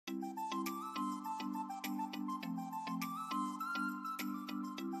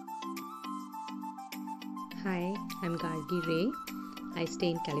Hi, I'm Gargi Ray. I stay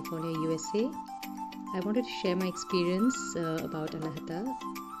in California, USA. I wanted to share my experience about Anahata.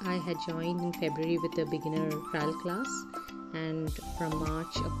 I had joined in February with a beginner trial class, and from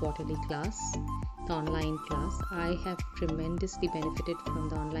March a quarterly class, the online class. I have tremendously benefited from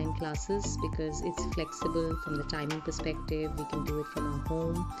the online classes because it's flexible from the timing perspective. We can do it from our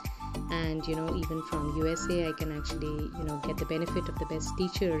home, and even from USA I can actually get the benefit of the best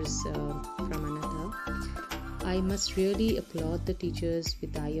teachers from Anahata. I must really applaud the teachers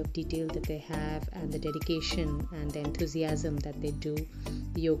with the eye of detail that they have and the dedication and the enthusiasm that they do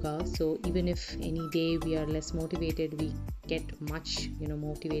yoga. So even if any day we are less motivated, we get much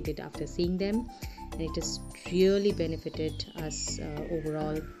motivated after seeing them, and it has really benefited us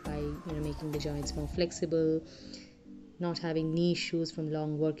overall by making the joints more flexible, not having knee issues from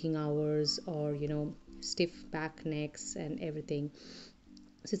long working hours or stiff back necks and everything.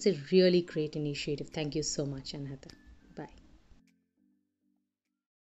 So it's a really great initiative. Thank you so much, Anahata.